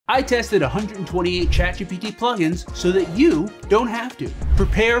I tested 128 Chat GPT plugins so that you don't have to.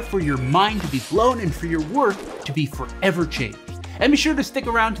 Prepare for your mind to be blown and for your work to be forever changed. And be sure to stick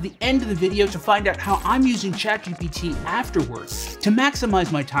around to the end of the video to find out how I'm using Chat GPT afterwards to maximize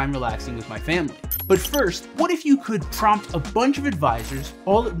my time relaxing with my family. But first, what if you could prompt a bunch of advisors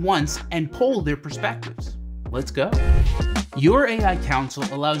all at once and poll their perspectives? Let's go. Your AI Council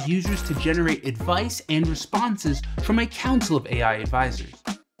allows users to generate advice and responses from a council of AI advisors.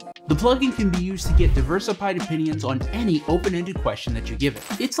 The plugin can be used to get diversified opinions on any open-ended question that you give it.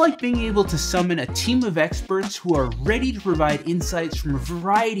 It's like being able to summon a team of experts who are ready to provide insights from a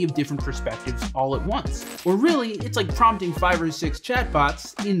variety of different perspectives all at once. Or really, it's like prompting 5 or 6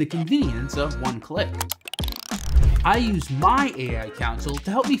 chatbots in the convenience of one click. I use my AI Council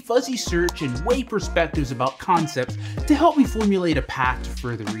to help me fuzzy search and weigh perspectives about concepts to help me formulate a path to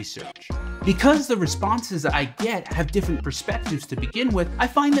further research. Because the responses I get have different perspectives to begin with, I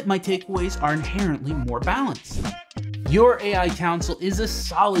find that my takeaways are inherently more balanced. Your AI Council is a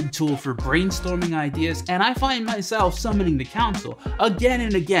solid tool for brainstorming ideas, and I find myself summoning the council again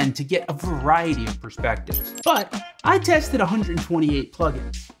and again to get a variety of perspectives. But I tested 128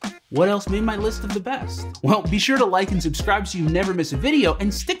 plugins. What else made my list of the best? Well, be sure to like and subscribe so you never miss a video,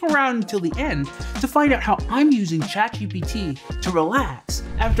 and stick around until the end to find out how I'm using ChatGPT to relax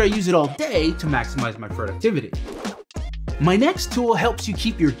after I use it all day to maximize my productivity. My next tool helps you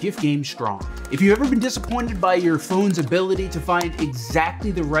keep your GIF game strong. If you've ever been disappointed by your phone's ability to find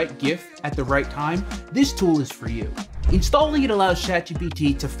exactly the right GIF at the right time, this tool is for you. Installing it allows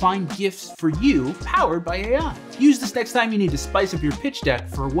ChatGPT to find GIFs for you powered by AI. Use this next time you need to spice up your pitch deck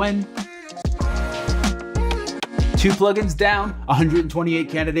for when 2 plugins down, 128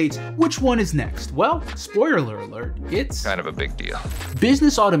 candidates. Which one is next? Well, spoiler alert, it's kind of a big deal.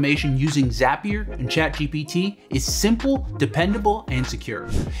 Business automation using Zapier and ChatGPT is simple, dependable, and secure.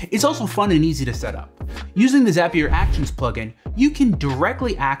 It's also fun and easy to set up. Using the Zapier Actions plugin, you can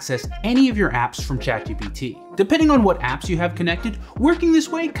directly access any of your apps from ChatGPT. Depending on what apps you have connected, working this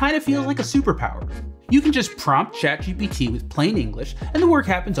way kind of feels like a superpower. You can just prompt ChatGPT with plain English and the work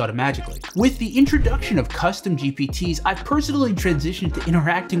happens automatically. With the introduction of custom GPTs, I've personally transitioned to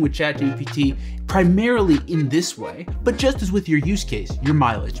interacting with ChatGPT primarily in this way, but just as with your use case, your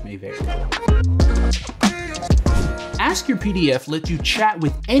mileage may vary. Ask Your PDF lets you chat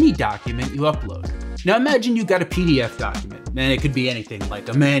with any document you upload. Now imagine you got a PDF document, and it could be anything like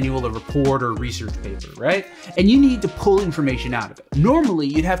a manual, a report, or a research paper, right? And you need to pull information out of it. Normally,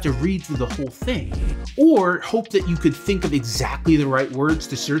 you'd have to read through the whole thing, or hope that you could think of exactly the right words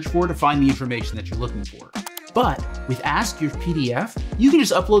to search for to find the information that you're looking for. But with Ask Your PDF, you can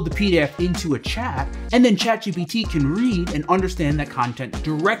just upload the PDF into a chat, and then ChatGPT can read and understand that content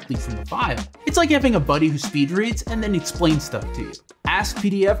directly from the file. It's like having a buddy who speed reads and then explains stuff to you. Ask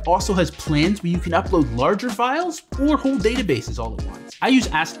PDF also has plans where you can upload larger files or whole databases all at once. I use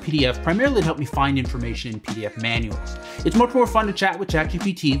Ask PDF primarily to help me find information in PDF manuals. It's much more fun to chat with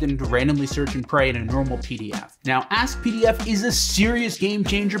ChatGPT than to randomly search and pray in a normal PDF. Now, Ask PDF is a serious game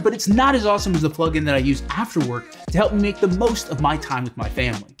changer, but it's not as awesome as the plugin that I use after work to help me make the most of my time with my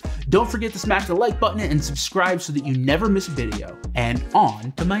family. Don't forget to smash the like button and subscribe so that you never miss a video. And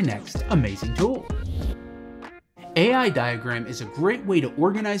on to my next amazing tool. AI Diagram is a great way to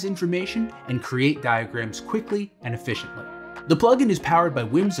organize information and create diagrams quickly and efficiently. The plugin is powered by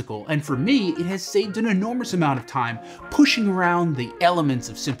Whimsical, and for me, it has saved an enormous amount of time pushing around the elements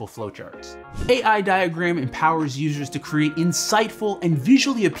of simple flowcharts. AI Diagram empowers users to create insightful and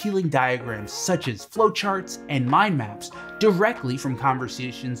visually appealing diagrams such as flowcharts and mind maps directly from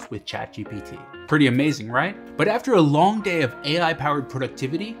conversations with ChatGPT. Pretty amazing, right? But after a long day of AI-powered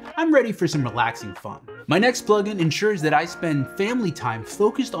productivity, I'm ready for some relaxing fun. My next plugin ensures that I spend family time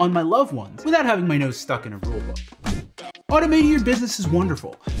focused on my loved ones without having my nose stuck in a rulebook. Automating your business is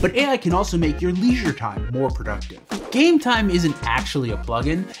wonderful, but AI can also make your leisure time more productive. Game Time isn't actually a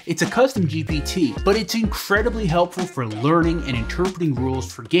plugin, it's a custom GPT, but it's incredibly helpful for learning and interpreting rules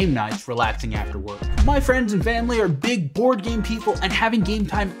for game nights relaxing after work. My friends and family are big board game people, and having Game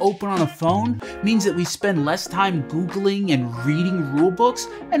Time open on a phone means that we spend less time Googling and reading rulebooks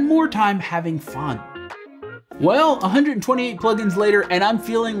and more time having fun. Well, 128 plugins later, and I'm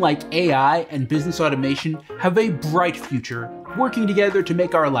feeling like AI and business automation have a bright future, working together to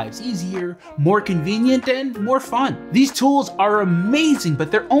make our lives easier, more convenient, and more fun. These tools are amazing,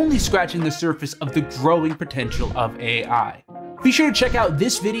 but they're only scratching the surface of the growing potential of AI. Be sure to check out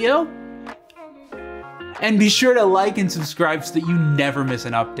this video, and be sure to like and subscribe so that you never miss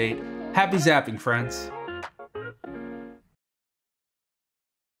an update. Happy zapping, friends.